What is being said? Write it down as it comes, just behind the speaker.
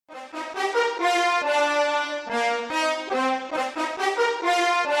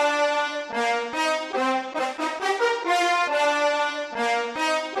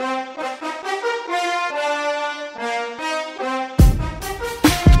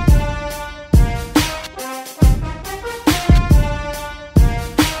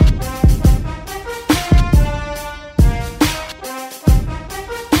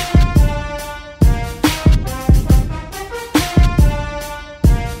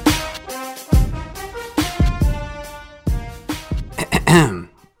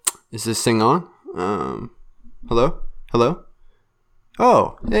Is this thing on? Hello? Hello?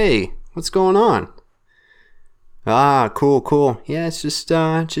 Oh, hey, what's going on? Cool. Yeah, it's just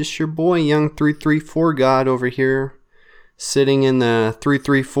your boy, Young 334 God over here, sitting in the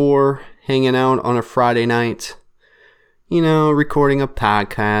 334, hanging out on a Friday night, recording a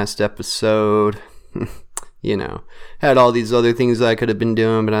podcast episode. Had all these other things I could have been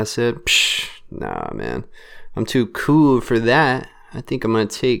doing, but I said, nah, man, I'm too cool for that. I think I'm going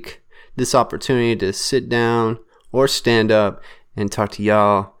to take this opportunity to sit down or stand up and talk to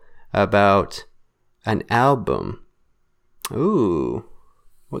y'all about an album. Ooh,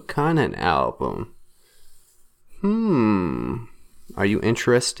 what kind of album? Are you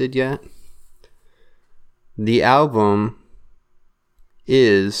interested yet? The album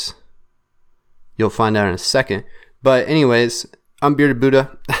is... You'll find out in a second. But anyways, I'm Bearded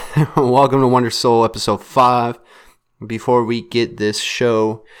Buddha. Welcome to Wonder Soul episode 5. Before we get this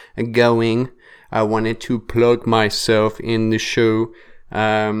show going, I wanted to plug myself in the show.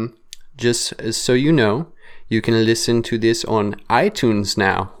 Just so you know, you can listen to this on iTunes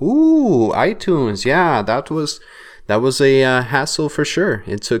now. Ooh, iTunes. Yeah, that was a hassle for sure.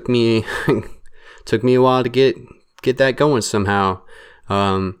 It took me a while to get that going somehow.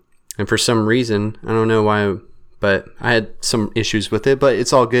 And for some reason, I don't know why, but I had some issues with it, but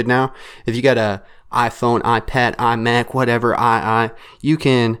it's all good now. If you got a iPhone, iPad, iMac, whatever, you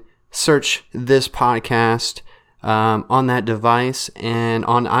can search this podcast on that device and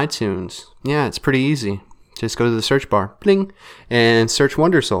on iTunes. Yeah, it's pretty easy. Just go to the search bar, bling, and search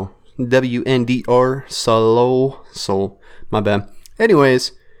Wonder Soul. WNDR Soul. My bad.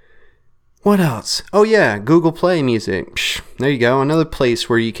 Anyways, what else? Oh yeah, Google Play Music. There you go. Another place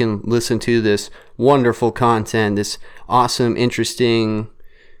where you can listen to this wonderful content, this awesome, interesting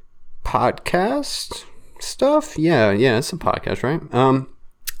podcast stuff. Yeah, it's a podcast, right?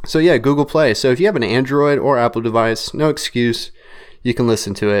 So yeah, Google Play. So if you have an Android or Apple device, no excuse. You can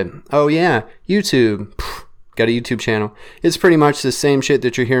listen to it. Oh yeah, YouTube. Got a YouTube channel. It's pretty much the same shit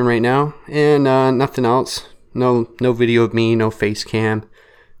that you're hearing right now, and nothing else. No video of me, no face cam.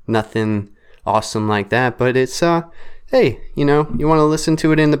 Nothing awesome like that, but it's hey, you want to listen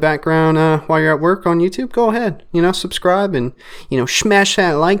to it in the background while you're at work on YouTube, go ahead, subscribe and smash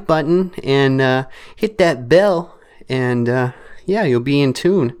that like button and hit that bell, and yeah, you'll be in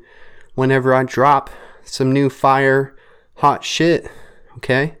tune whenever I drop some new fire hot shit.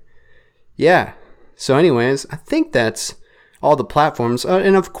 Okay, yeah, so anyways, I think that's all the platforms,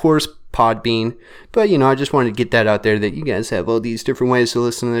 and of course Podbean, but I just wanted to get that out there that you guys have all these different ways to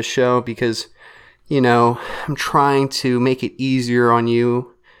listen to this show, because I'm trying to make it easier on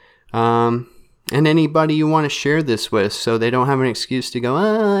you and anybody you want to share this with, so they don't have an excuse to go,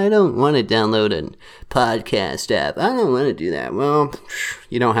 I don't want to download a podcast app, I don't want to do that. Well,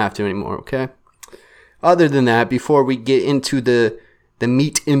 you don't have to anymore, okay? Other than that, before we get into the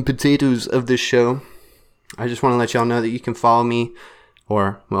meat and potatoes of this show, I just want to let y'all know that you can follow me,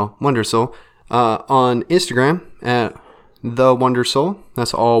 or, well, Wonder Soul, on Instagram at The Wonder Soul.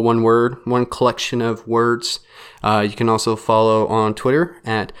 That's all one word, one collection of words. You can also follow on Twitter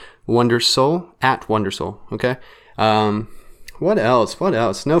at Wonder Soul, okay? What else?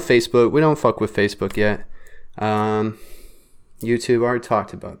 No Facebook. We don't fuck with Facebook yet. YouTube, I already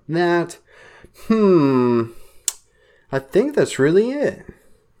talked about that. I think that's really it.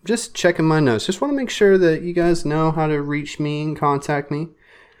 Just checking my notes. Just want to make sure that you guys know how to reach me and contact me.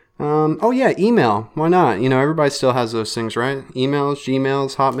 Oh yeah, email. Why not? Everybody still has those things, right? Emails,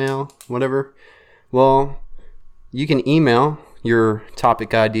 Gmails, Hotmail, whatever. Well, you can email your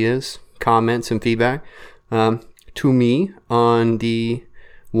topic ideas, comments, and feedback to me on the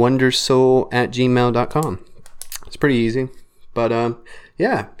wondersoul@gmail.com. It's pretty easy. But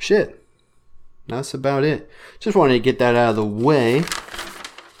yeah, shit. That's about it. Just wanted to get that out of the way.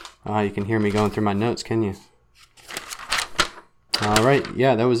 You can hear me going through my notes, can you? All right,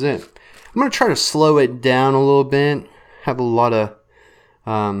 yeah, that was it. I'm gonna try to slow it down a little bit. Have a lot of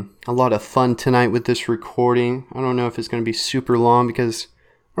fun tonight with this recording. I don't know if it's gonna be super long because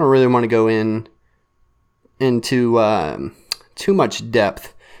I don't really want to go into too much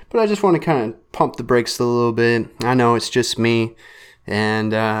depth. But I just want to kind of pump the brakes a little bit. I know it's just me,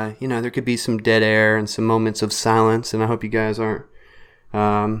 and there could be some dead air and some moments of silence, and I hope you guys aren't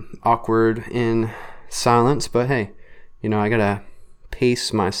awkward in silence. But hey, I gotta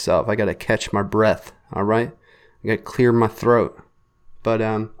pace myself. I gotta catch my breath. All right, I gotta clear my throat. But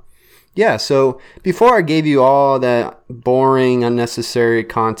yeah. So before I gave you all that boring, unnecessary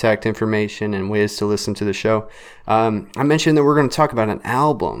contact information and ways to listen to the show, I mentioned that we're going to talk about an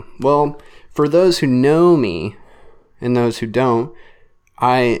album. Well, for those who know me and those who don't,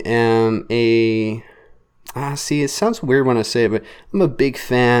 I am a see, it sounds weird when I say it, but I'm a big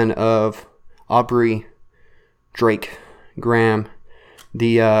fan of Aubrey Drake Graham,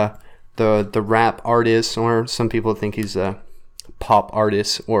 the rap artist, or some people think he's a pop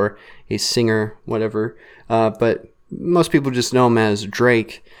artist or a singer, whatever. But most people just know him as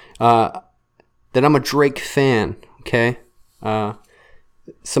Drake. That I'm a Drake fan. Okay.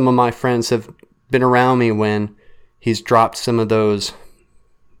 Some of my friends have been around me when he's dropped some of those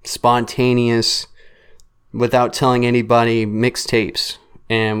spontaneous, without telling anybody, mixtapes,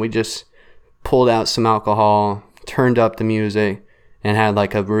 and we just pulled out some alcohol, turned up the music, and had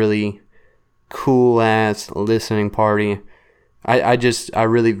like a really cool ass listening party. I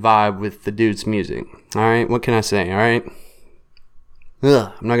really vibe with the dude's music. All right, what can I say? All right,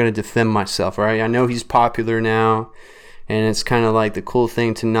 I'm not gonna defend myself. All right, I know he's popular now, and it's kind of like the cool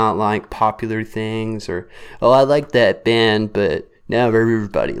thing to not like popular things, or I like that band, but now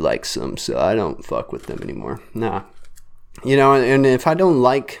everybody likes them, so I don't fuck with them anymore. Nah, and if I don't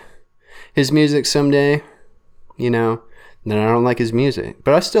like his music someday, then I don't like his music.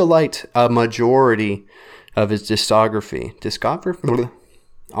 But I still liked a majority of his discography.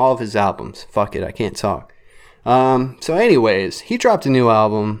 All of his albums. Fuck it, I can't talk. So anyways, he dropped a new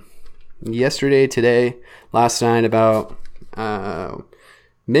album yesterday, today, last night, about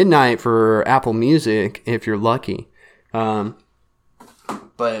midnight for Apple Music, if you're lucky.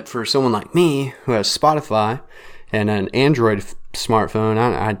 But for someone like me who has Spotify and an Android smartphone,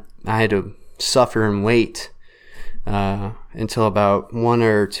 I had to suffer and wait until about 1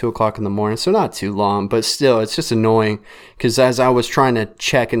 or 2 o'clock in the morning. So not too long, but still, it's just annoying because as I was trying to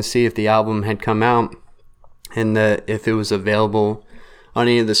check and see if the album had come out and if it was available on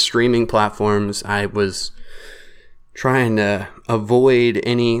any of the streaming platforms, I was trying to avoid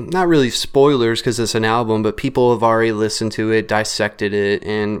any, not really spoilers because it's an album, but people have already listened to it, dissected it,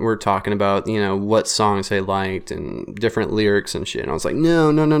 and we're talking about, what songs they liked and different lyrics and shit. And I was like, no.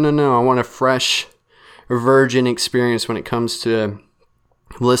 I want a fresh, virgin experience when it comes to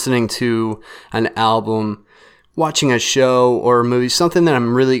listening to an album, watching a show or a movie, something that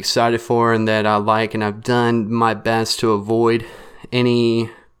I'm really excited for and that I like, and I've done my best to avoid anything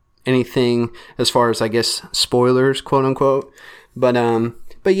as far as, I guess, spoilers, quote unquote. But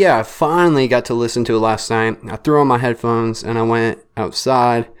yeah, I finally got to listen to it last night. I threw on my headphones and I went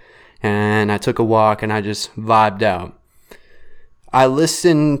outside and I took a walk and I just vibed out. I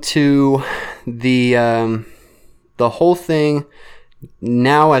listened to the whole thing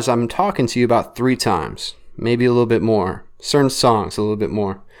now as I'm talking to you about 3 times, maybe a little bit more. Certain songs a little bit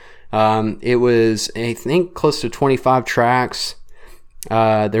more. It was, I think, close to 25 tracks.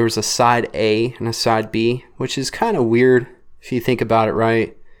 There was a side A and a side B, which is kind of weird if you think about it,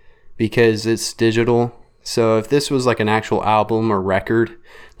 right? Because it's digital. So if this was like an actual album or record,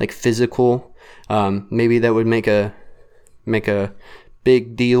 like physical, maybe that would make a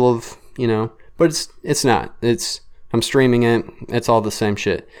big deal of, but it's not. I'm streaming it. It's all the same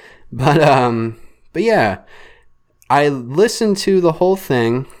shit. But yeah, I listened to the whole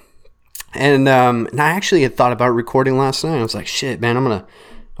thing. And I actually had thought about recording last night. I was like, shit, man, I'm gonna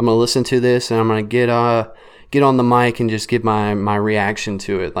listen to this and I'm gonna get on the mic and just give my reaction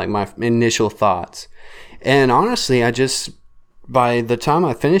to it, like my initial thoughts. And honestly, by the time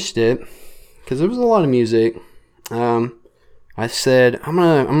I finished it, because there was a lot of music, I said I'm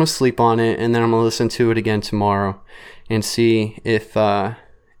gonna sleep on it and then I'm gonna listen to it again tomorrow and see if my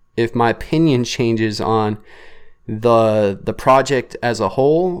opinion changes on the project as a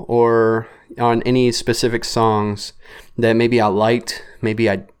whole or on any specific songs that maybe I liked, maybe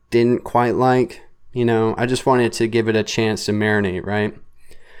I didn't quite like. I just wanted to give it a chance to marinate, right?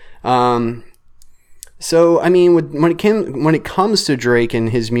 So I mean, when it comes to Drake and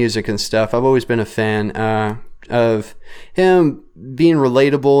his music and stuff, I've always been a fan of him being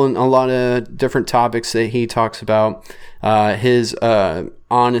relatable in a lot of different topics that he talks about. His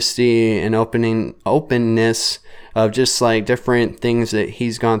honesty and openness of just like different things that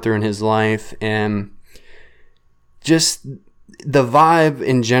he's gone through in his life, and just the vibe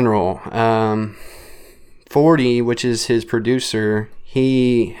in general. 40, which is his producer,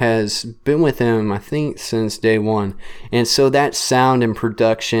 he has been with him, I think, since day one. And so that sound and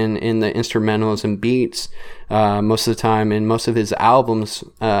production in the instrumentals and beats, most of the time, and most of his albums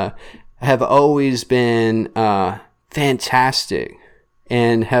have always been fantastic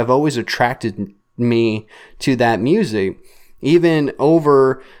and have always attracted me to that music, even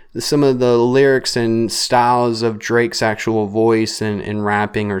over some of the lyrics and styles of Drake's actual voice and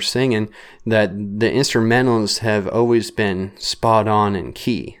rapping or singing, that the instrumentals have always been spot on and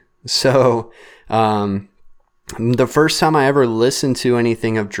key. So, The first time I ever listened to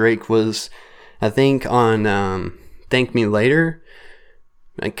anything of Drake was, I think, on Thank Me Later.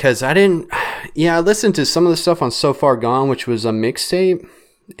 Because I listened to some of the stuff on So Far Gone, which was a mixtape.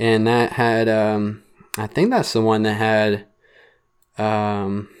 And that had, I think that's the one that had,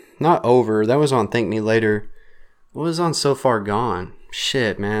 not Over. That was on Thank Me Later. What was on So Far Gone?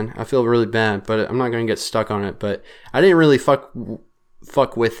 Shit, man. I feel really bad, but I'm not going to get stuck on it. But I didn't really fuck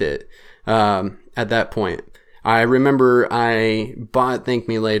with it at that point. I remember I bought Thank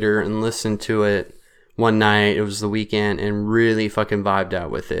Me Later and listened to it one night. It was the weekend and really fucking vibed out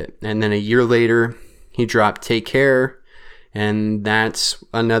with it. And then a year later, he dropped Take Care, and that's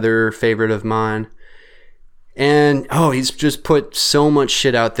another favorite of mine. And he's just put so much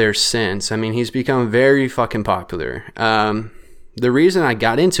shit out there since. I mean, he's become very fucking popular. The reason I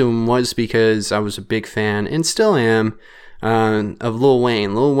got into him was because I was a big fan, and still am, of Lil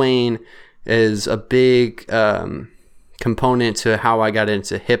Wayne. Lil Wayne is a big component to how I got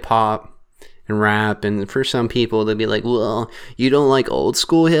into hip hop and rap. And for some people, they'll be like, well, you don't like old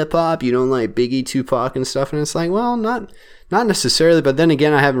school hip hop, you don't like Biggie, Tupac and stuff. And it's like, well, not necessarily, but then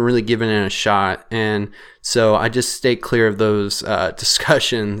again, I haven't really given it a shot, and so I just stay clear of those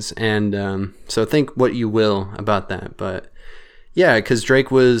discussions. And so think what you will about that. But yeah, because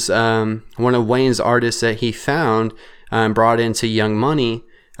Drake was one of Wayne's artists that he found and brought into Young Money,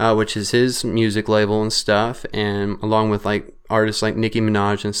 which is his music label and stuff, and along with like artists like Nicki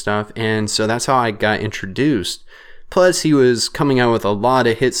Minaj and stuff. And so that's how I got introduced. Plus, he was coming out with a lot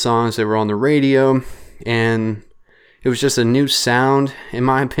of hit songs that were on the radio, and it was just a new sound, in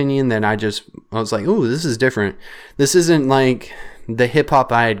my opinion, that I was like, ooh, this is different. This isn't like the hip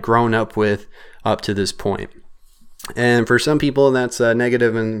hop I had grown up with up to this point. And for some people, that's a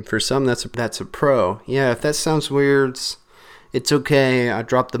negative, and for some, that's a pro. Yeah, if that sounds weird, it's okay. I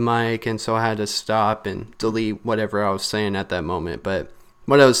dropped the mic, and so I had to stop and delete whatever I was saying at that moment. But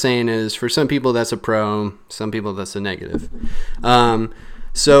what I was saying is, for some people, that's a pro. Some people, that's a negative.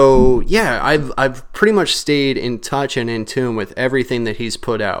 So yeah, I've pretty much stayed in touch and in tune with everything that he's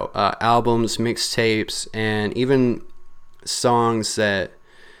put out, albums, mixtapes, and even songs that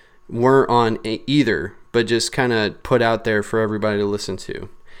weren't on either, but just kind of put out there for everybody to listen to.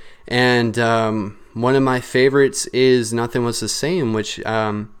 And one of my favorites is Nothing Was the Same, which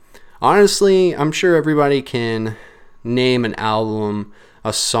honestly, I'm sure everybody can name an album,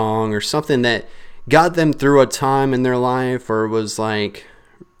 a song, or something that got them through a time in their life, or was like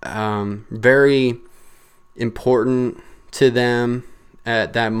very important to them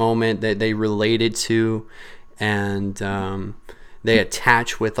at that moment, that they related to, and they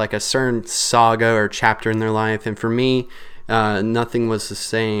attach with like a certain saga or chapter in their life. And for me, Nothing Was the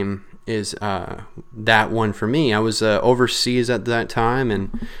Same is that one for me. I was overseas at that time,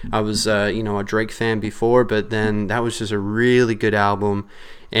 and I was a Drake fan before, but then that was just a really good album,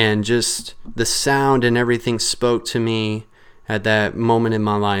 and just the sound and everything spoke to me at that moment in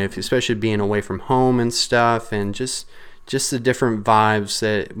my life, especially being away from home and stuff, and just the different vibes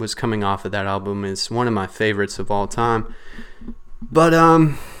that was coming off of that album is one of my favorites of all time. But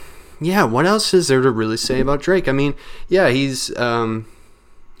yeah, what else is there to really say about Drake? I mean, yeah, he's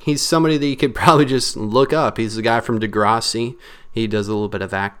somebody that you could probably just look up. He's the guy from Degrassi. He does a little bit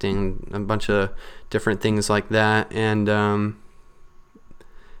of acting, a bunch of different things like that. And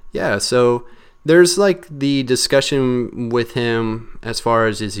yeah, so there's like the discussion with him as far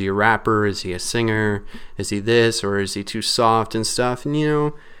as, is he a rapper? Is he a singer? Is he this, or is he too soft and stuff?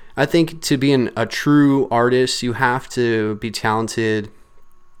 And I think to be a true artist, you have to be talented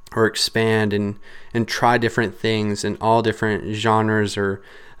or expand and try different things in all different genres, or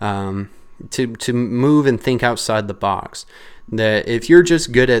to move and think outside the box. That if you're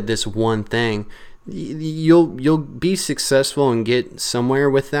just good at this one thing, you'll be successful and get somewhere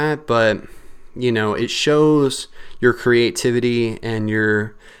with that, but it shows your creativity and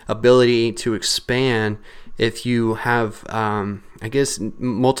your ability to expand if you have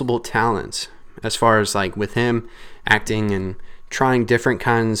multiple talents, as far as like with him acting and trying different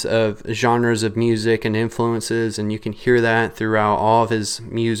kinds of genres of music and influences, and you can hear that throughout all of his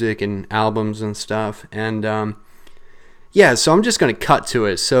music and albums and stuff. And yeah, so I'm just going to cut to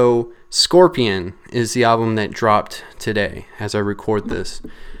it. So Scorpion is the album that dropped today as I record this.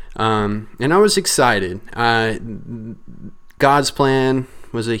 And I was excited. God's Plan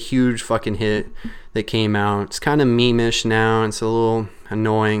was a huge fucking hit that came out. It's kind of meme-ish now. It's a little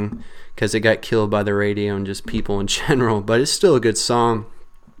annoying because it got killed by the radio and just people in general, but it's still a good song.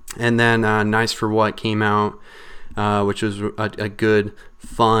 And then Nice for What came out, which was a good,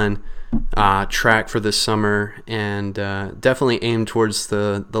 fun track for this summer, and definitely aimed towards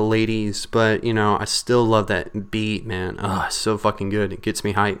the ladies. But I still love that beat, man. Oh, it's so fucking good. It gets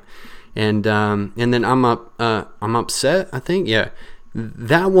me hype. And then I'm upset. I think, yeah,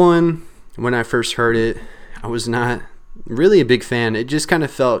 that one. When I first heard it, I was not really a big fan. It just kind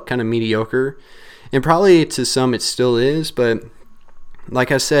of felt kind of mediocre, and probably to some it still is. But like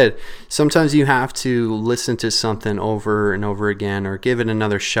I said, sometimes you have to listen to something over and over again, or give it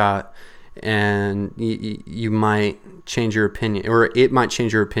another shot, and you might change your opinion, or it might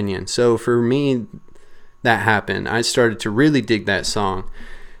change your opinion. So for me, that happened. I started to really dig that song.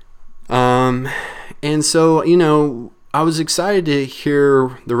 And so, I was excited to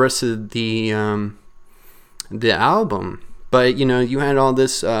hear the rest of the album, but you had all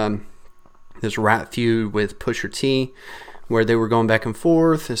this this rap feud with Pusha T, where they were going back and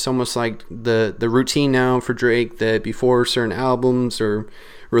forth. It's almost like the routine now for Drake, that before certain albums or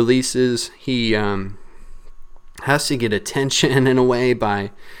releases, he has to get attention in a way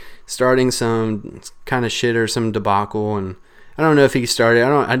by starting some kind of shit or some debacle. And I don't know if he started.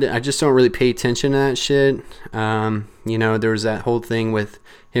 I just don't really pay attention to that shit. There was that whole thing with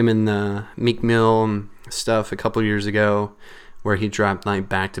him and the Meek Mill and stuff a couple years ago, where he dropped like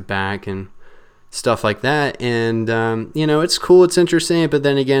back to back and stuff like that. And it's cool, it's interesting, but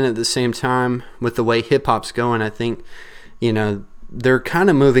then again, at the same time, with the way hip hop's going, I think they're kind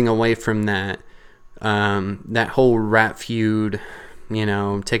of moving away from that whole rap feud,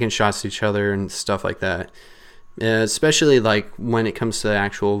 taking shots at each other and stuff like that. Especially like when it comes to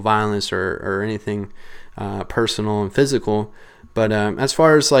actual violence or anything personal and physical. But as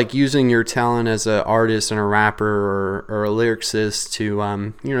far as like using your talent as an artist and a rapper or a lyricist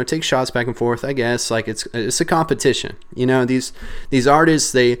to take shots back and forth, I guess like it's a competition. These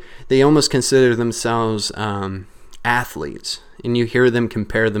artists, they almost consider themselves athletes, and you hear them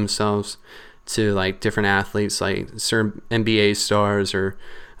compare themselves to like different athletes, like certain NBA stars or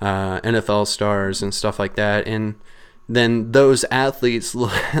NFL stars and stuff like that, and then those athletes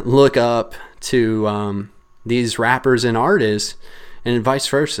look up to these rappers and artists, and vice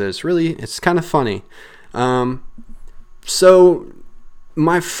versa. It's kind of funny. So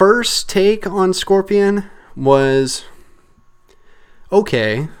my first take on Scorpion was,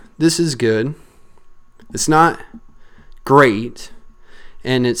 okay, this is good. It's not great,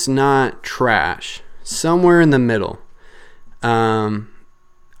 and it's not trash. Somewhere in the middle. Like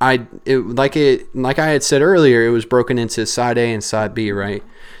I had said earlier, it was broken into side A and side B, right?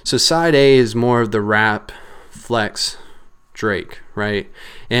 So side A is more of the rap flex Drake, right?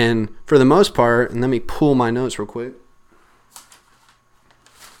 And for the most part, and let me pull my notes real quick.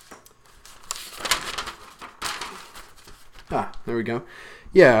 There we go.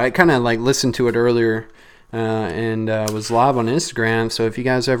 Yeah, I kind of like listened to it earlier and was live on Instagram. So if you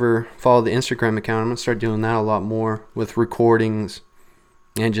guys ever follow the Instagram account, I'm going to start doing that a lot more with recordings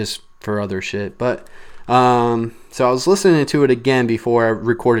and just for other shit. But so I was listening to it again before I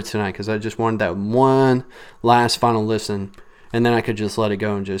recorded tonight, because I just wanted that one last final listen, and then I could just let it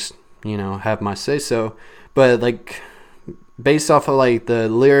go and just have my say so. But like based off of like the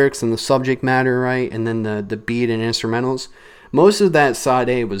lyrics and the subject matter, right, and then the beat and instrumentals, most of that side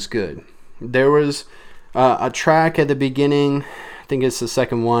A was good. There was a track at the beginning, I think it's the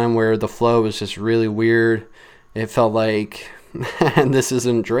second one, where the flow was just really weird. It felt like and this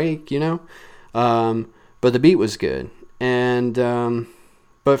isn't Drake, but the beat was good, and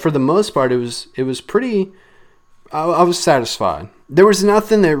but for the most part, it was pretty. I was satisfied. There was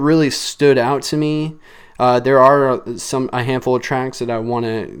nothing that really stood out to me. There are a handful of tracks that I want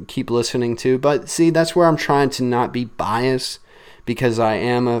to keep listening to, but see, that's where I'm trying to not be biased, because I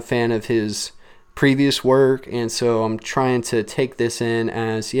am a fan of his previous work, and so I'm trying to take this in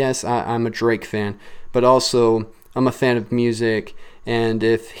as, yes, I'm a Drake fan, but also I'm a fan of music, and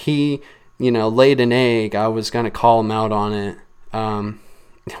if he, laid an egg, I was gonna call him out on it.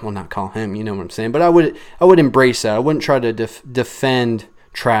 Well, not call him, you know what I'm saying, but I would embrace that. I wouldn't try to defend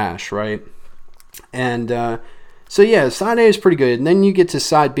trash, right? And so yeah, side A is pretty good, and then you get to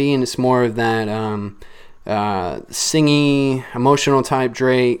side B, and it's more of that singy, emotional type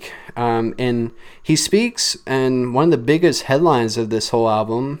Drake, and he speaks, and one of the biggest headlines of this whole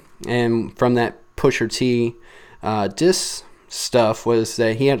album, and from that Pusha T diss stuff, was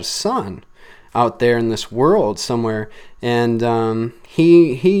that he had a son out there in this world somewhere, and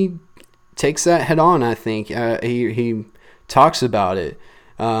he takes that head on. I think he talks about it,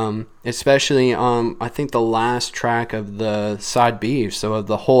 especially I think the last track of the side B, so of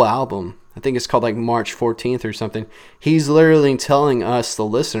the whole album. I think it's called like March 14th or something. He's literally telling us, the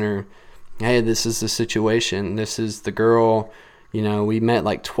listener, hey, this is the situation. This is the girl You know, we met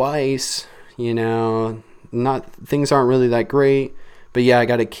like twice. You know, not things aren't really that great, but yeah, I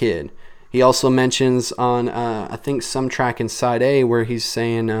got a kid. He also mentions on I think some track in side A where he's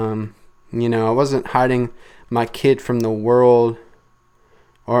saying, you know, I wasn't hiding my kid from the world.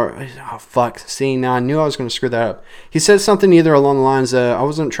 Or, oh, fuck. See, now I knew I was going to screw that up. He said something either along the lines of, I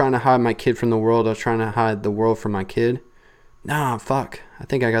wasn't trying to hide my kid from the world. I was trying to hide the world from my kid. Nah, fuck. I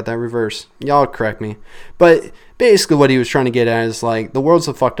think I got that reverse. Y'all correct me. But basically what he was trying to get at is like, the world's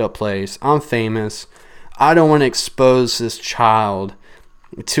a fucked up place. I'm famous. I don't want to expose this child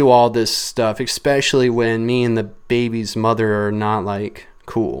to all this stuff, especially when me and the baby's mother are not like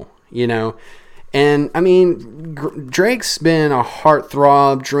cool, you know? And I mean, Drake's been a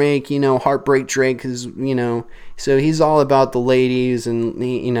heartthrob. Drake, you know, heartbreak Drake is, you know, so he's all about the ladies and,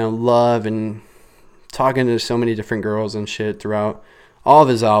 you know, love and talking to so many different girls and shit throughout all of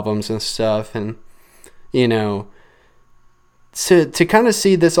his albums and stuff. And, you know, to kind of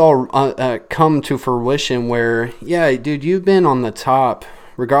see this all come to fruition where, yeah, dude, you've been on the top,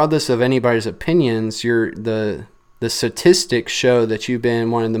 regardless of anybody's opinions. The statistics show that you've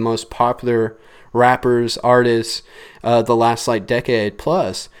been one of the most popular rappers, artists, the last like decade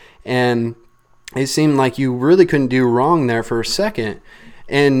plus. And it seemed like you really couldn't do wrong there for a second.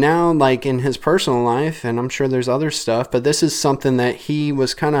 And now, like in his personal life, and I'm sure there's other stuff, but this is something that he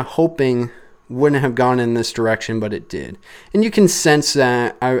was kind of hoping wouldn't have gone in this direction, but it did. And you can sense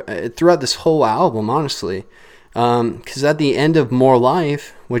that throughout this whole album, honestly. Because at the end of More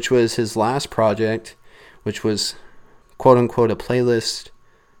Life, which was his last project, which was quote unquote a playlist,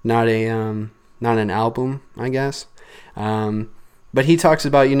 not an album, I guess. But he talks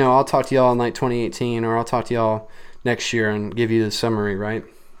about, you know, I'll talk to y'all in like 2018, or I'll talk to y'all next year and give you the summary, right?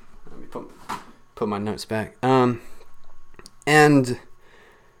 Let me put my notes back. And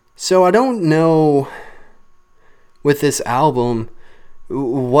so I don't know with this album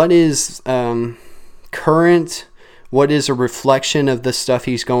what is current, what is a reflection of the stuff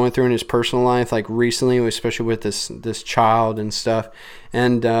he's going through in his personal life, like recently, especially with this child and stuff,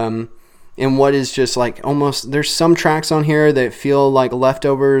 and what is just like almost, there's some tracks on here that feel like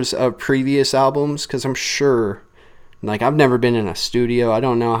leftovers of previous albums, because I'm sure, like, I've never been in a studio, I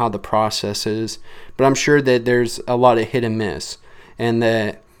don't know how the process is, but I'm sure that there's a lot of hit and miss, and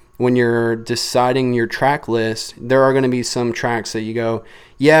that when you're deciding your track list, there are going to be some tracks that you go,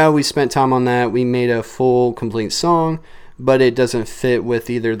 yeah, we spent time on that, we made a full, complete song, but it doesn't fit with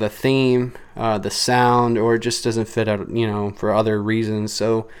either the theme, the sound, or it just doesn't fit out, you know, for other reasons.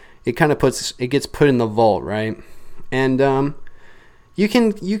 So it kind of gets put in the vault, right? And you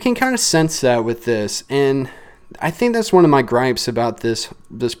can kind of sense that with this, and I think that's one of my gripes about this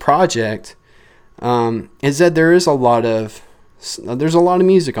project, is that there's a lot of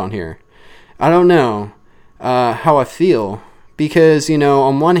music on here. I don't know how I feel, because, you know,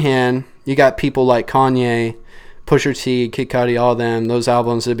 on one hand, you got people like Kanye, Pusha T, Kid Cudi, all them, those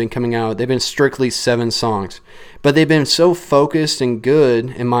albums that have been coming out, they've been strictly 7 songs. But they've been so focused and good,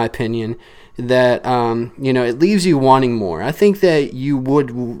 in my opinion, that, you know, it leaves you wanting more. I think that you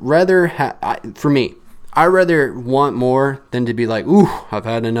would rather for me, I rather want more than to be like, ooh, I've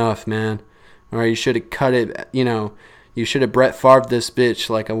had enough, man. Or you should have cut it, you know, you should have Brett Favre this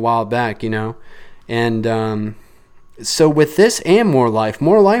bitch like a while back, you know. And so with this and More Life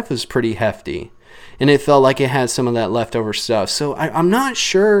was pretty hefty. And it felt like it had some of that leftover stuff. So I'm not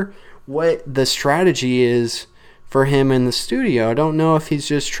sure what the strategy is for him in the studio. I don't know if he's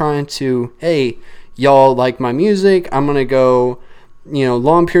just trying to, hey, y'all like my music, I'm going to go, you know,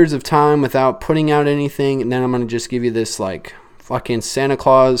 long periods of time without putting out anything, and then I'm going to just give you this like fucking Santa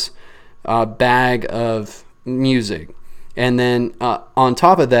Claus bag of music. And then on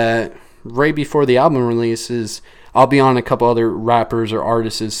top of that, right before the album releases, I'll be on a couple other rappers or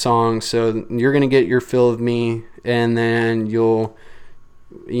artists' songs, so you're going to get your fill of me, and then you'll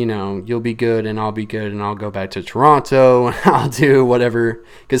be good, and I'll be good, and I'll go back to Toronto, and I'll do whatever,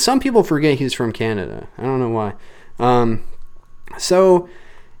 because some people forget he's from Canada. I don't know why. So,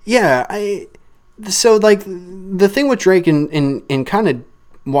 yeah, like, the thing with Drake in kind of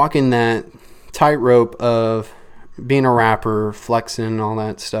walking that tightrope of being a rapper, flexing, all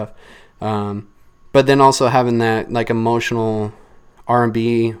that stuff, but then also having that like emotional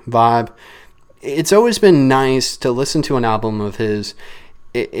R&B vibe. It's always been nice to listen to an album of his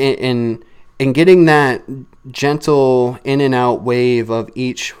in getting that gentle in and out wave of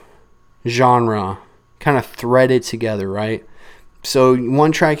each genre kind of threaded together, right? So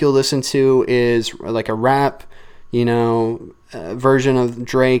one track you'll listen to is like a rap, you know, version of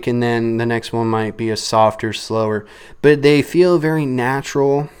Drake, and then the next one might be a softer, slower, but they feel very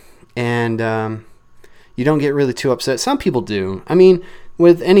natural, and you don't get really too upset. Some people do. I mean,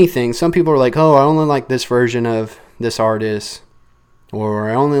 with anything, some people are like, oh, I only like this version of this artist, or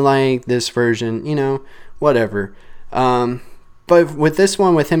I only like this version, whatever. But with this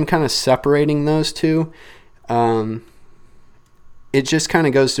one, with him kind of separating those two, it just kind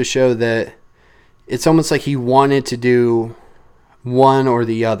of goes to show that it's almost like he wanted to do one or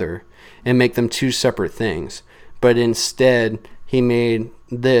the other and make them two separate things. But instead, he made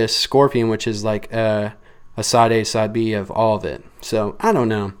this Scorpion, which is like a side A, side B of all of it. So, I don't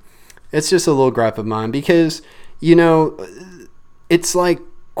know. It's just a little gripe of mine because, it's like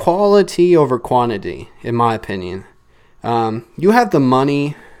quality over quantity, in my opinion. You have the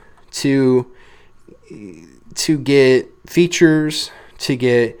money to get features, to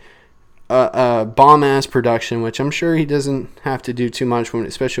get a bomb-ass production, which I'm sure he doesn't have to do too much,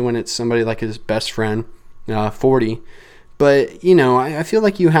 especially when it's somebody like his best friend, 40. But, I feel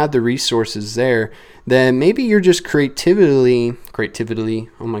like you have the resources there that maybe you're just creativity,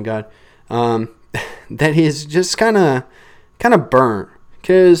 oh my God, that is just kind of burnt.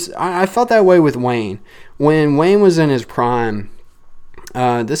 Because I felt that way with Wayne. When Wayne was in his prime,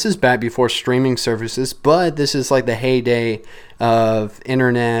 this is back before streaming services, but this is like the heyday of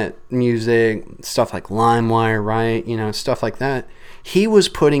internet music, stuff like LimeWire, right? Stuff like that. He was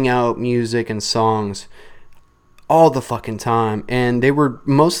putting out music and songs all the fucking time, and they were,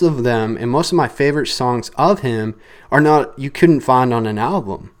 most of them, and most of my favorite songs of him you couldn't find on an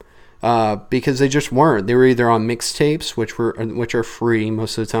album. Because they just weren't. They were either on mixtapes, which are free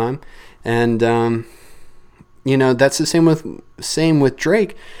most of the time, and that's the same with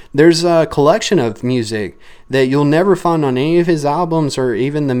Drake. There's a collection of music that you'll never find on any of his albums or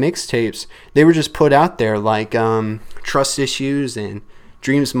even the mixtapes. They were just put out there, like Trust Issues and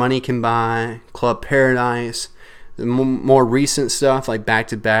Dreams Money Can Buy, Club Paradise. The more recent stuff like Back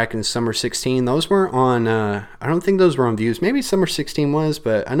to Back and Summer 16, those weren't on, I don't think those were on Views. Maybe Summer 16 was,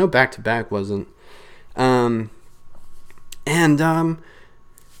 but I know Back to Back wasn't. So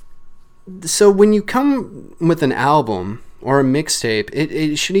when you come with an album or a mixtape,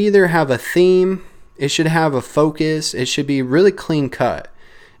 it should either have a theme, it should have a focus, it should be really clean cut.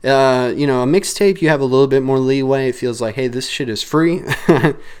 A mixtape, you have a little bit more leeway. It feels like, hey, this shit is free.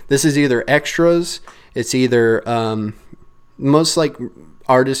 This is either extras. It's either most like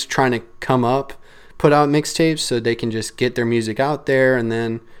artists trying to come up, put out mixtapes so they can just get their music out there and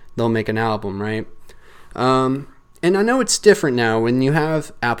then they'll make an album, right? And I know it's different now when you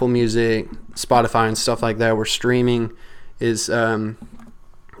have Apple Music, Spotify, and stuff like that, where streaming is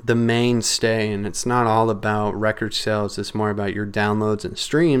the mainstay, and it's not all about record sales. It's more about your downloads and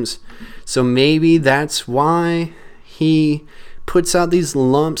streams. So maybe that's why he puts out these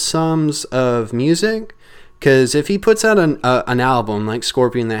lump sums of music, because if he puts out an album like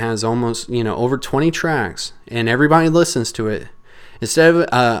Scorpion that has almost over 20 tracks and everybody listens to it, instead of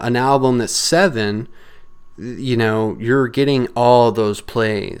an album that's 7, you're getting all those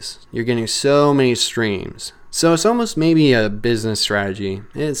plays, you're getting so many streams. So it's almost maybe a business strategy.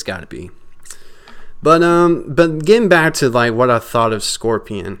 It's got to be. But getting back to like what I thought of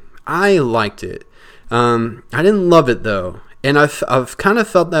Scorpion, I liked it. I didn't love it though. And I've kind of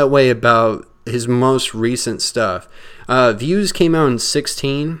felt that way about his most recent stuff. Views came out in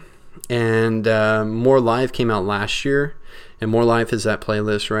 2016, and More Life came out last year. And More Life is that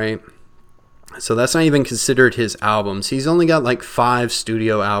playlist, right? So that's not even considered his albums. He's only got like 5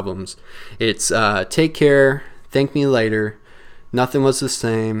 studio albums. It's Take Care, Thank Me Later, Nothing Was the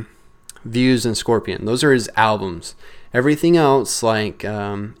Same, Views, and Scorpion. Those are his albums. Everything else, like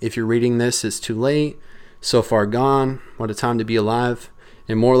If You're Reading This, It's Too Late, So Far Gone, What a Time to Be Alive,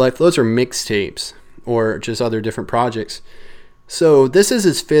 and More Life, those are mixtapes or just other different projects. So this is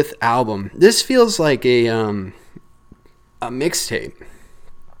his 5th album. This feels like a mixtape.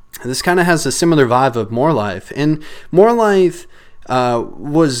 This kind of has a similar vibe of More Life. And More Life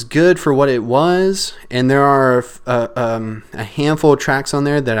was good for what it was, and there are a handful of tracks on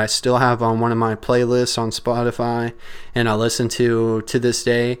there that I still have on one of my playlists on Spotify, and I listen to this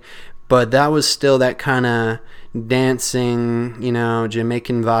day. But that was still that kind of dancing,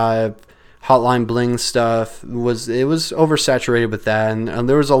 Jamaican vibe, Hotline Bling stuff. It was oversaturated with that, and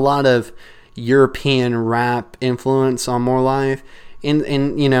there was a lot of European rap influence on More Life. And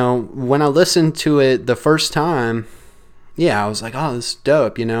when I listened to it the first time, I was like, oh, this is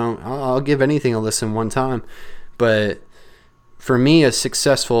dope, I'll give anything a listen one time. But for me, a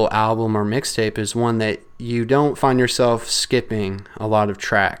successful album or mixtape is one that you don't find yourself skipping a lot of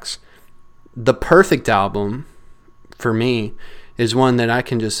tracks. The perfect album for me is one that I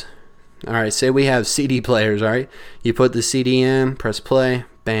can just, all right, say we have CD players, all right? You put the CD in, press play,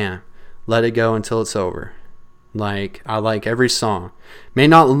 bam. let it go until it's over. Like, I like every song. May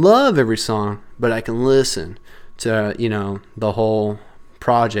not love every song, but I can listen to, the whole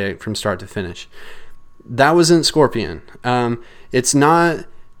project from start to finish. That wasn't Scorpion. It's not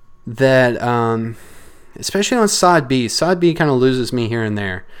that, especially on side B. Side B kind of loses me here and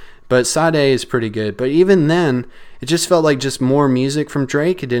there, but side A is pretty good. But even then, it just felt like just more music from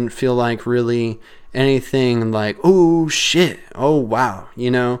Drake. It didn't feel like really anything like, oh shit, oh wow,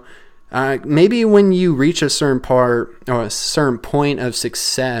 maybe when you reach a certain part or a certain point of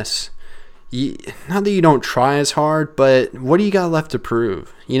success, not that you don't try as hard, but what do you got left to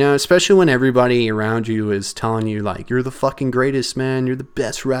prove? Especially when everybody around you is telling you, like, you're the fucking greatest, man. You're the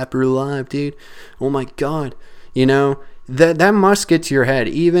best rapper alive, dude. Oh my God. That must get to your head,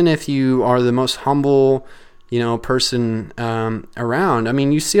 even if you are the most humble, person around. I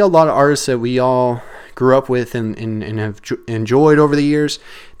mean, you see a lot of artists that we all grew up with and have enjoyed over the years.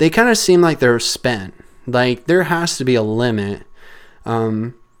 They kind of seem like they're spent. Like, there has to be a limit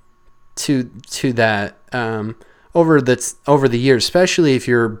to that over the years, especially if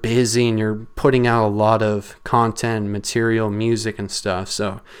you're busy and you're putting out a lot of content, material, music and stuff.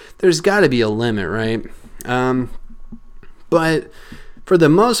 So there's got to be a limit, right? But for the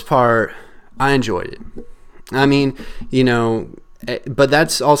most part, I enjoyed it. I mean, but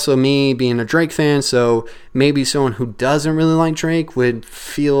that's also me being a Drake fan, so maybe someone who doesn't really like Drake would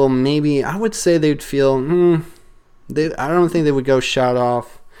feel, I would say they'd feel, I don't think they would go shout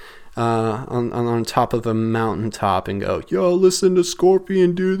off on top of a mountaintop and go, yo, listen to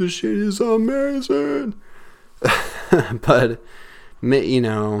Scorpion, dude, this shit is amazing. But,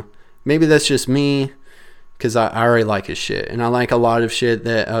 maybe that's just me, because I already like his shit, and I like a lot of shit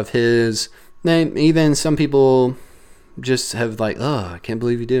of his. Even some people just have like, oh, I can't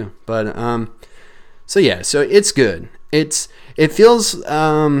believe you do. But so it's good. It feels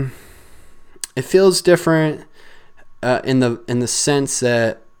different in the sense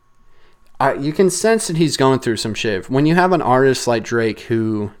that you can sense that he's going through some shit. When you have an artist like Drake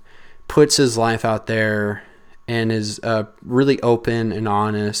who puts his life out there and is really open and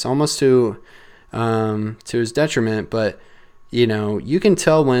honest, almost to his detriment, but you can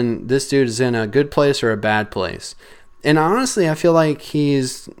tell when this dude is in a good place or a bad place. And honestly, I feel like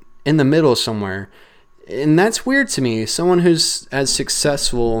he's in the middle somewhere. And that's weird to me, someone who's as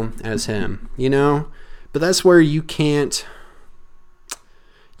successful as him, But that's where you can't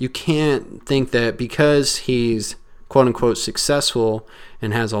think that because he's quote unquote successful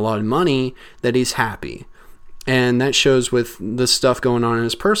and has a lot of money that he's happy. And that shows with the stuff going on in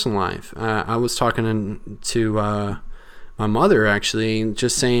his personal life. I was talking to my mother, actually,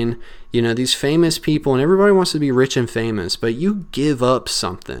 just saying, these famous people, and everybody wants to be rich and famous, but you give up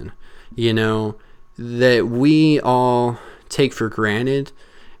something, that we all take for granted,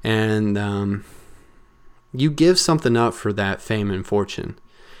 and you give something up for that fame and fortune.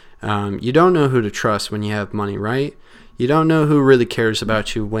 You don't know who to trust when you have money, right? You don't know who really cares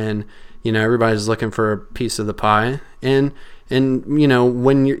about you when everybody's looking for a piece of the pie. And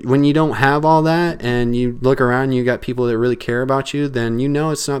when you don't have all that and you look around and you got people that really care about you, then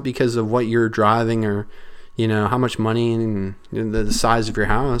it's not because of what you're driving or how much money and the size of your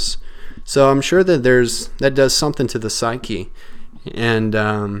house. So I'm sure that that does something to the psyche, and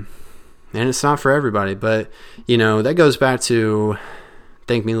it's not for everybody. But that goes back to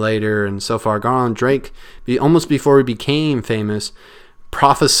Thank Me Later and So Far Gone. Drake, almost before he became famous,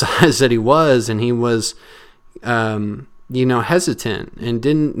 prophesized that he was, and he was hesitant and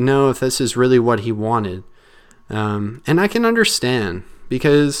didn't know if this is really what he wanted. And I can understand,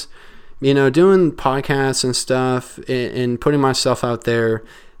 because doing podcasts and stuff and putting myself out there,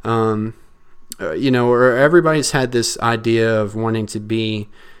 or everybody's had this idea of wanting to be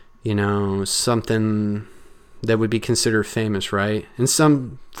something that would be considered famous, right? In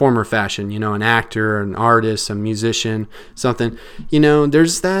some form or fashion, an actor, an artist, a musician, something.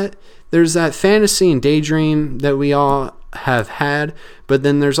 There's that fantasy and daydream that we all have had, but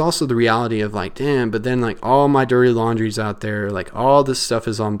then there's also the reality of like, damn, but then like all my dirty laundry's out there, like all this stuff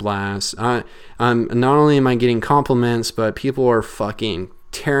is on blast. I'm not only am I getting compliments, but people are fucking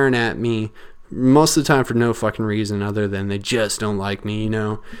tearing at me most of the time for no fucking reason other than they just don't like me,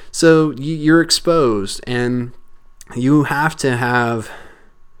 So you're exposed, and you have to have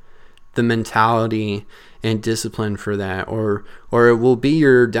the mentality and discipline for that, or it will be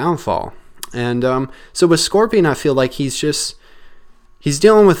your downfall. And so with Scorpion, I feel like he's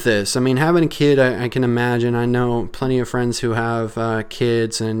dealing with this. I mean, having a kid, I can imagine. I know plenty of friends who have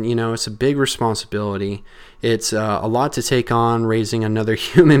kids, and it's a big responsibility. It's a lot to take on, raising another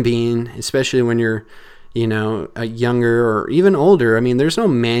human being, especially when you're a younger or even older. I mean, there's no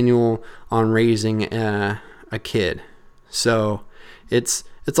manual on raising a kid. So it's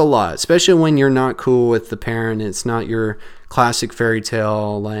a lot, especially when you're not cool with the parent. It's not your classic fairy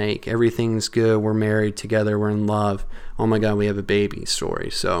tale, like everything's good, we're married together, we're in love, oh my god, we have a baby story.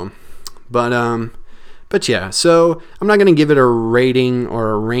 So, but yeah, so I'm not going to give it a rating or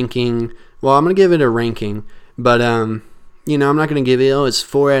a ranking. Well, I'm going to give it a ranking, but, I'm not going to give it, it's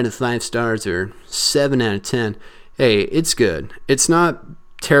 4 out of 5 stars or 7 out of 10. Hey, it's good. It's not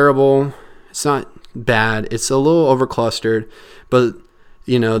terrible. It's not bad. It's a little overclustered, but,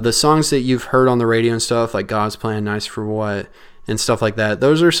 the songs that you've heard on the radio and stuff, like God's Plan, Nice for What, and stuff like that,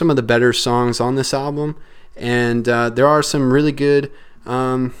 those are some of the better songs on this album. And there are some really good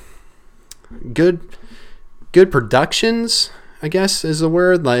productions, I guess is the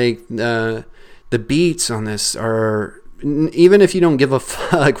word. Like the beats on this are, even if you don't give a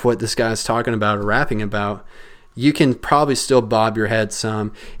fuck what this guy's talking about or rapping about, you can probably still bob your head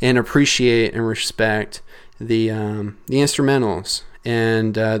some and appreciate and respect the instrumentals.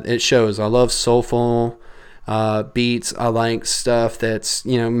 And it shows. I love soulful beats. I like stuff that's,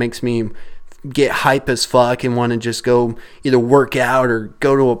 makes me get hype as fuck and want to just go either work out or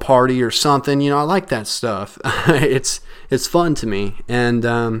go to a party or something. I like that stuff. It's fun to me. And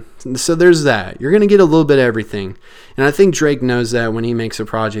so there's that. You're going to get a little bit of everything. And I think Drake knows that when he makes a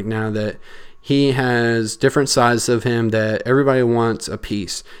project now, that he has different sides of him that everybody wants a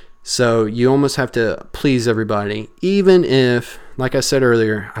piece. So you almost have to please everybody, even if, like I said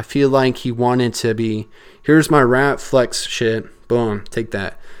earlier, I feel like he wanted to be, here's my rap flex shit, boom, take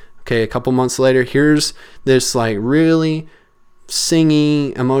that. Okay, a couple months later, here's this like really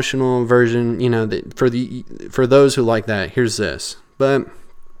singy, emotional version, for those who like that, here's this. But,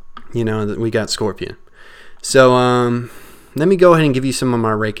 we got Scorpion. So, let me go ahead and give you some of my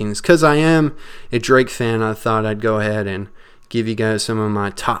rankings. Because I am a Drake fan, I thought I'd go ahead and give you guys some of my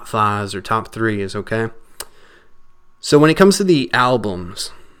top 5s or top 3s, okay? So when it comes to the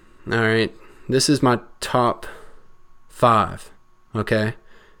albums, all right, this is my top 5, okay?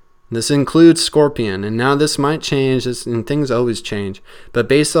 This includes Scorpion, and now this might change, and things always change, but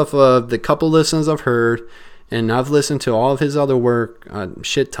based off of the couple listens I've heard, and I've listened to all of his other work, a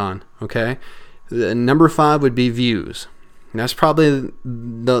shit ton, okay? The number 5 would be Views. That's probably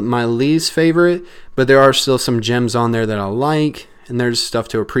my least favorite, but there are still some gems on there that I like, and there's stuff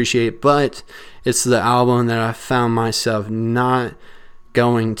to appreciate, but it's the album that I found myself not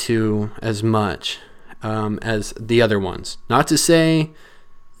going to as much as the other ones. Not to say,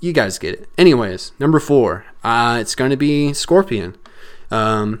 you guys get it. Anyways, number 4, it's going to be Scorpion.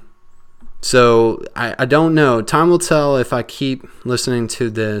 So I don't know. Time will tell if I keep listening to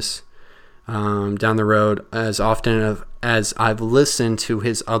this down the road as often as I've listened to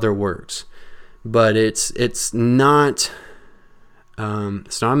his other works, but it's not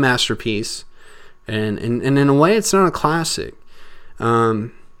a masterpiece, and in a way it's not a classic,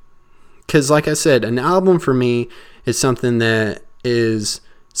 because like I said, an album for me is something that is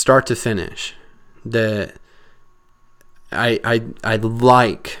start to finish, that I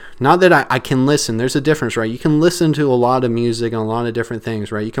like. Not that I can listen. There's a difference, right? You can listen to a lot of music and a lot of different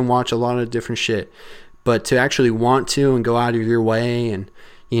things, right? You can watch a lot of different shit. But to actually want to and go out of your way and,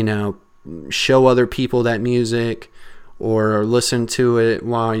 show other people that music or listen to it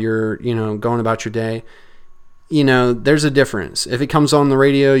while you're, going about your day, there's a difference. If it comes on the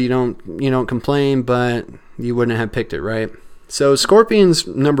radio, you don't complain, but you wouldn't have picked it, right? So Scorpion's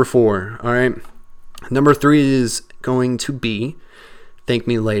number 4, all right? Number 3 is going to be Thank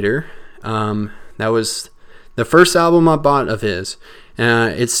Me Later. That was the first album I bought of his.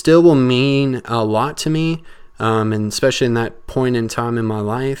 It still will mean a lot to me, and especially in that point in time in my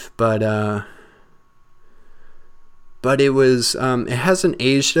life. But it was it hasn't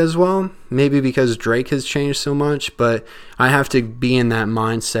aged as well. Maybe because Drake has changed so much. But I have to be in that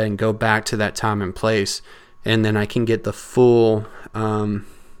mindset and go back to that time and place, and then I can get the full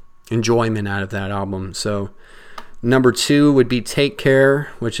enjoyment out of that album. So number 2 would be Take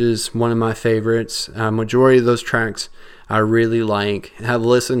Care, which is one of my favorites. Majority of those tracks I really like, have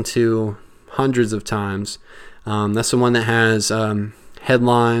listened to hundreds of times. That's the one that has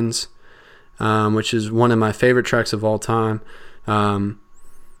Headlines, which is one of my favorite tracks of all time. And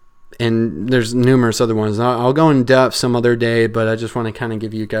there's numerous other ones. I'll go in depth some other day, but I just want to kind of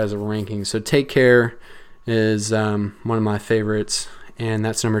give you guys a ranking. So Take Care is one of my favorites, and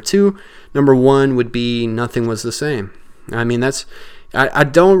that's number 2. Number 1 would be Nothing Was the Same. I mean, I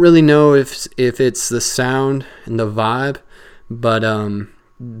don't really know if it's the sound and the vibe, but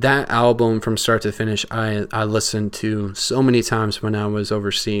that album from start to finish, I listened to so many times when I was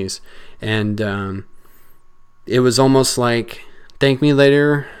overseas, and it was almost like Thank Me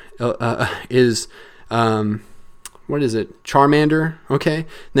Later is what is it? Charmander, okay? And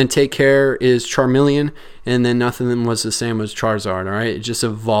then Take Care is Charmeleon, and then Nothing Was the Same as Charizard, all right? It just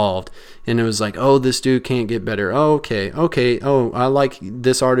evolved, and it was like, oh, this dude can't get better. Oh, okay, oh, I like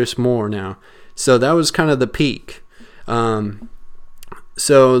this artist more now. So that was kind of the peak.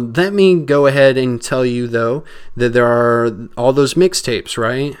 So let me go ahead and tell you, though, that there are all those mixtapes,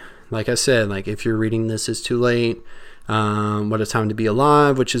 right? Like I said, like If You're Reading This Is Too Late, What a Time to Be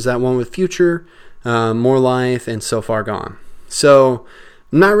Alive, which is that one with Future, More Life, and So Far Gone. So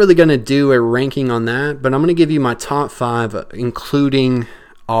I'm not really going to do a ranking on that, but I'm going to give you my top 5, including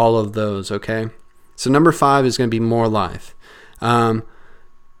all of those, okay? So number 5 is going to be More Life.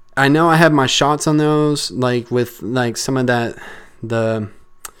 I know I have my shots on those, like with like some of that, the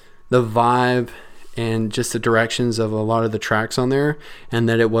vibe and just the directions of a lot of the tracks on there, and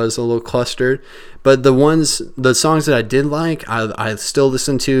that it was a little clustered. But the songs that I did like, I still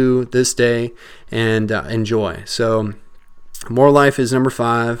listen to this day and enjoy. So More Life is number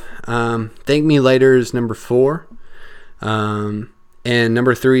 5. Thank Me Later is number 4. And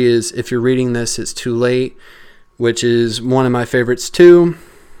number 3 is If You're Reading This, It's Too Late, which is one of my favorites too.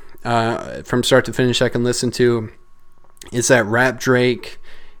 From start to finish, I can listen to. It's that rap Drake.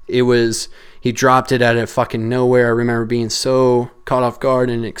 He dropped it out of fucking nowhere. I remember being so caught off guard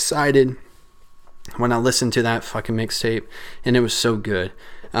and excited when I listened to that fucking mixtape, and it was so good.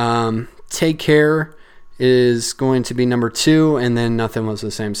 Take Care is going to be number 2, and then Nothing Was the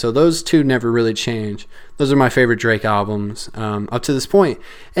Same. So those two never really change. Those are my favorite Drake albums up to this point.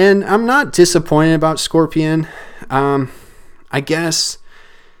 And I'm not disappointed about Scorpion. I guess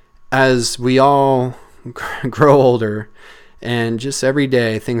as we all grow older, and just every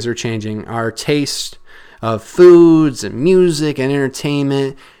day things are changing, our taste of foods and music and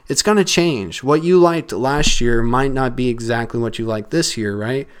entertainment, it's going to change. What you liked last year might not be exactly what you like this year,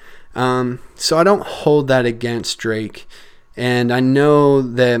 right? So I don't hold that against Drake, and I know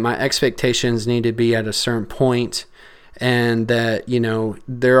that my expectations need to be at a certain point, and that, you know,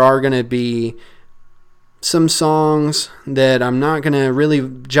 there are going to be some songs that I'm not going to really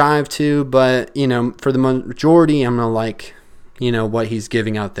jive to, but, you know, for the majority, I'm going to like, you know, what he's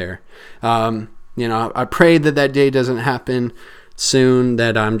giving out there. You know, I pray that day doesn't happen soon,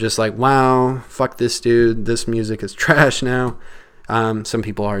 that I'm just like, wow, fuck this dude, this music is trash now. Some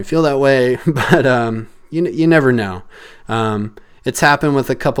people already feel that way, but you never know. It's happened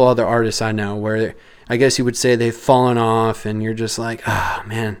with a couple other artists I know where I guess you would say they've fallen off, and you're just like, oh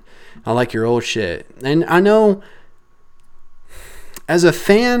man, I like your old shit. And I know, as a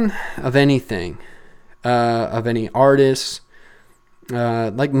fan of anything, of any artist,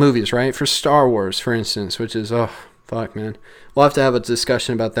 like movies, right? For Star Wars, for instance, which is, oh, fuck, man. We'll have to have a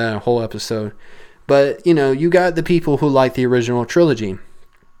discussion about that, a whole episode. But, you know, you got the people who like the original trilogy.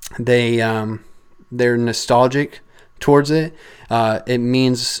 They're nostalgic towards it. It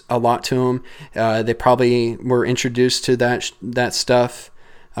means a lot to them. They probably were introduced to that stuff,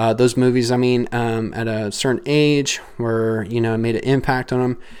 those movies, I mean, at a certain age where, you know, it made an impact on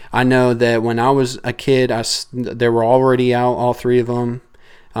them. I know that when I was a kid, they were already out, all 3 of them,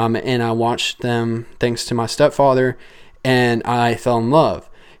 and I watched them thanks to my stepfather, and I fell in love.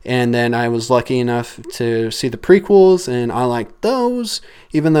 And then I was lucky enough to see the prequels, and I liked those,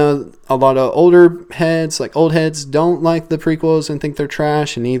 even though a lot of older heads, like old heads, don't like the prequels and think they're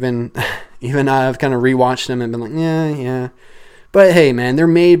trash. And even I've kind of rewatched them and been like, yeah. But hey, man, they're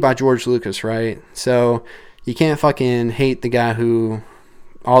made by George Lucas, right? So you can't fucking hate the guy who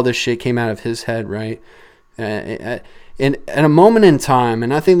all this shit came out of his head, right? In a moment in time,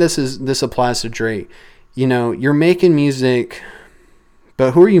 and I think this applies to Drake. You know, you're making music,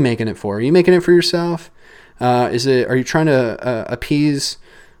 but who are you making it for? Are you making it for yourself? Are you trying to appease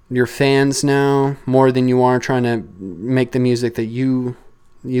your fans now more than you are trying to make the music that you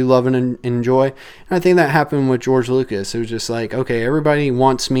love and enjoy? And I think that happened with George Lucas. It was just like, okay, everybody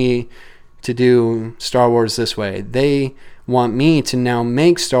wants me to do Star Wars this way. They want me to now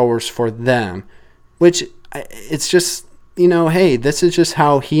make Star Wars for them, which it's just, you know, hey, this is just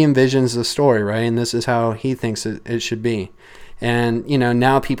how he envisions the story, right? And this is how he thinks it should be. And, you know,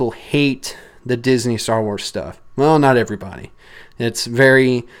 now people hate the Disney Star Wars stuff. Well, not everybody. It's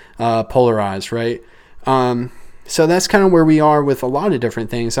very polarized, right? So that's kind of where we are with a lot of different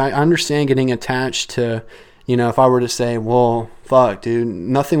things. I understand getting attached to, you know, if I were to say, well, fuck, dude,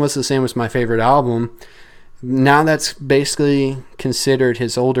 Nothing Was the Same as my favorite album. Now that's basically considered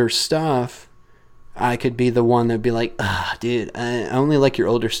his older stuff. I could be the one that'd be like, dude, I only like your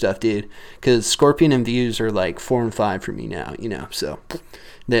older stuff, dude, because Scorpion and Views are like 4 and 5 for me now, you know. So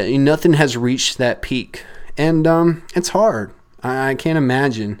Nothing has reached that peak. And it's hard. I can't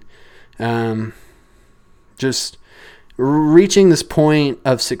imagine just reaching this point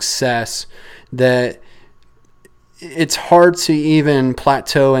of success that it's hard to even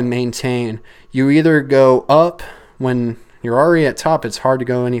plateau and maintain. You either go up when you're already at top. It's hard to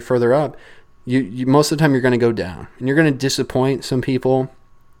go any further up. You most of the time you're going to go down, and you're going to disappoint some people.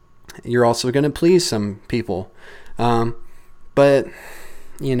 You're also going to please some people, but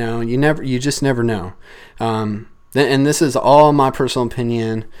you just never know. And this is all my personal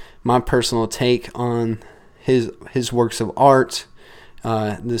opinion, my personal take on his works of art,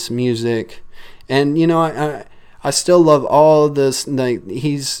 this music, and I still love all of this. Like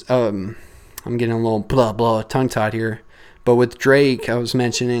he's, I'm getting a little blah blah tongue tied here, but with Drake, I was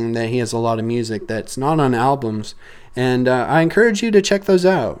mentioning that he has a lot of music that's not on albums, and I encourage you to check those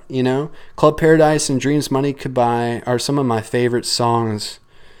out. Club Paradise and Dreams Money Could Buy are some of my favorite songs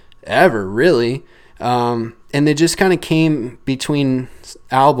ever, really, and they just kind of came between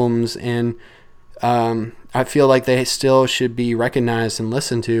albums, and I feel like they still should be recognized and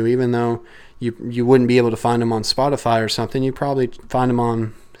listened to, even though you wouldn't be able to find them on Spotify or something. You probably find them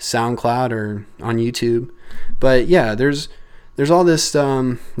on SoundCloud or on YouTube. But yeah, there's all this.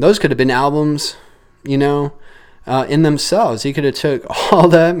 Those could have been albums, in themselves. He could have took all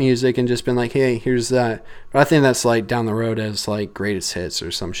that music and just been like, hey, here's that. But I think that's like down the road as like greatest hits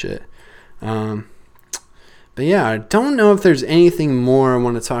or some shit. But yeah, I don't know if there's anything more I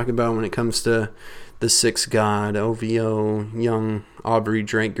want to talk about when it comes to the Sixth God, OVO, Young, Aubrey,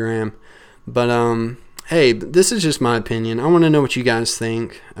 Drake, Graham. But hey, this is just my opinion. I want to know what you guys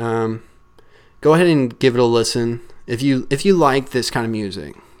think. Go ahead and give it a listen if you like this kind of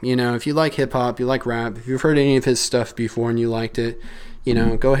music. If you like hip hop, you like rap, if you've heard any of his stuff before and you liked it,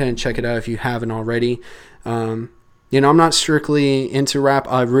 go ahead and check it out if you haven't already. I'm not strictly into rap.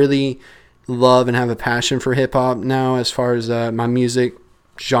 I really love and have a passion for hip hop now, as far as my music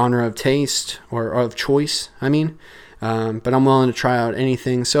genre of taste or of choice. But I'm willing to try out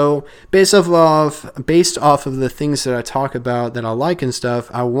anything. So based off of the things that I talk about that I like and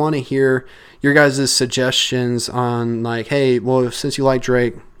stuff, I want to hear your guys' suggestions on like, hey, well, since you like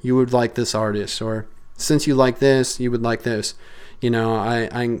Drake, you would like this artist, or since you like this, you would like this.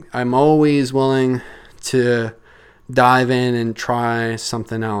 I'm always willing to dive in and try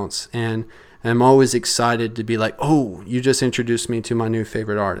something else, and I'm always excited to be like, oh, you just introduced me to my new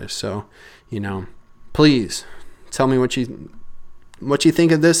favorite artist. So, please tell me what you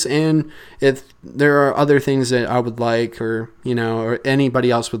think of this, and if there are other things that I would like, or or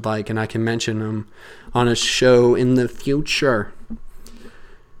anybody else would like, and I can mention them on a show in the future.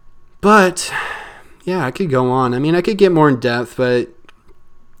 But yeah, I could go on. I could get more in depth, but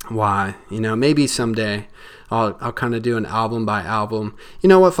why? Maybe someday I'll kind of do an album by album. You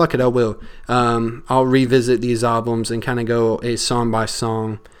know what? Fuck it, I will. I'll revisit these albums and kind of go a song by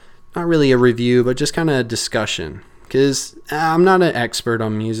song. Not really a review, but just kind of a discussion. Because I'm not an expert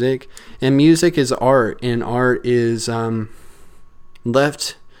on music, and music is art, and art is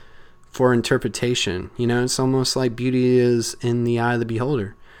left for interpretation. It's almost like beauty is in the eye of the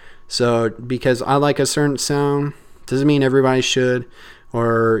beholder. So because I like a certain sound, doesn't mean everybody should,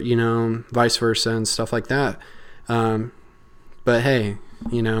 or vice versa and stuff like that. But hey,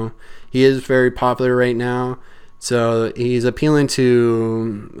 he is very popular right now. So he's appealing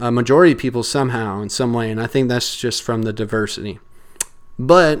to a majority of people somehow, in some way, and I think that's just from the diversity.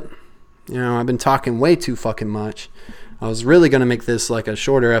 But, I've been talking way too fucking much. I was really going to make this like a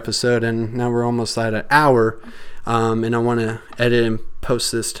shorter episode, and now we're almost at an hour, and I want to edit and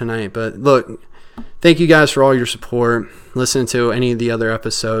post this tonight. But look, thank you guys for all your support, listening to any of the other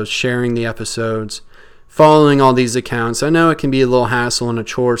episodes, sharing the episodes, following all these accounts. I know it can be a little hassle and a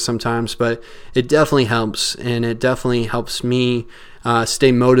chore sometimes, but it definitely helps, and it definitely helps me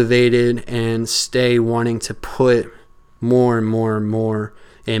stay motivated and stay wanting to put more and more and more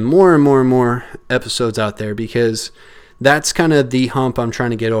and more and more and more episodes out there, because that's kind of the hump I'm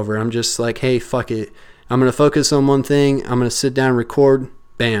trying to get over. I'm just like, hey, fuck it. I'm going to focus on one thing. I'm going to sit down, record,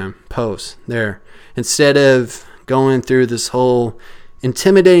 bam, post, there. Instead of going through this whole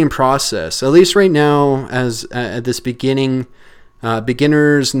intimidating process, at least right now, as at this beginner's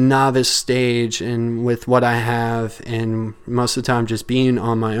novice stage, and with what I have, and most of the time just being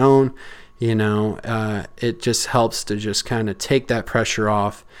on my own, it just helps to just kind of take that pressure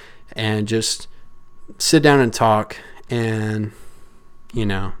off and just sit down and talk. And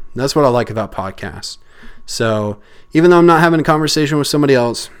that's what I like about podcasts. So even though I'm not having a conversation with somebody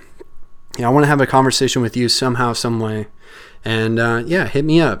else, I want to have a conversation with you somehow, some way. And hit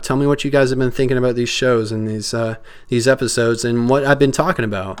me up. Tell me what you guys have been thinking about these shows and these episodes and what I've been talking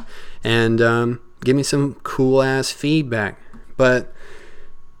about. And give me some cool ass feedback. But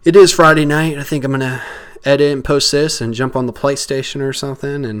it is Friday night. I think I'm gonna edit and post this and jump on the PlayStation or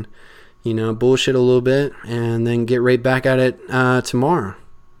something and, bullshit a little bit and then get right back at it tomorrow.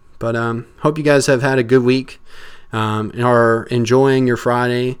 But hope you guys have had a good week, are enjoying your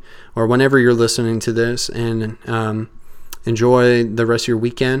Friday or whenever you're listening to this, and enjoy the rest of your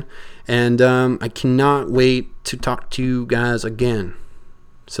weekend. And I cannot wait to talk to you guys again.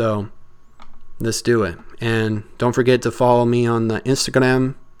 So let's do it. And don't forget to follow me on the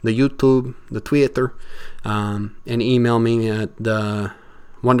Instagram, the YouTube, the Twitter, and email me at the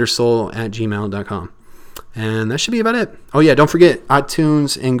wondersoul@gmail.com. And that should be about it. Oh yeah, don't forget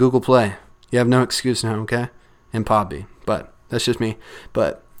iTunes and Google Play. You have no excuse now, okay? And Podbean. But that's just me.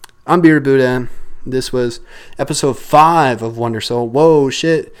 But I'm Bearded Buddha. This was episode 5 of Wonder Soul. Whoa,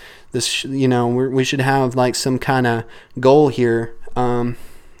 shit. This, we should have like some kind of goal here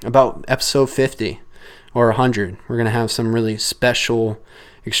about episode 50 or 100. We're going to have some really special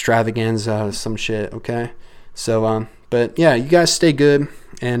extravaganza, some shit, okay? So, but yeah, you guys stay good,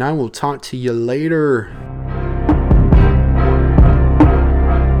 and I will talk to you later.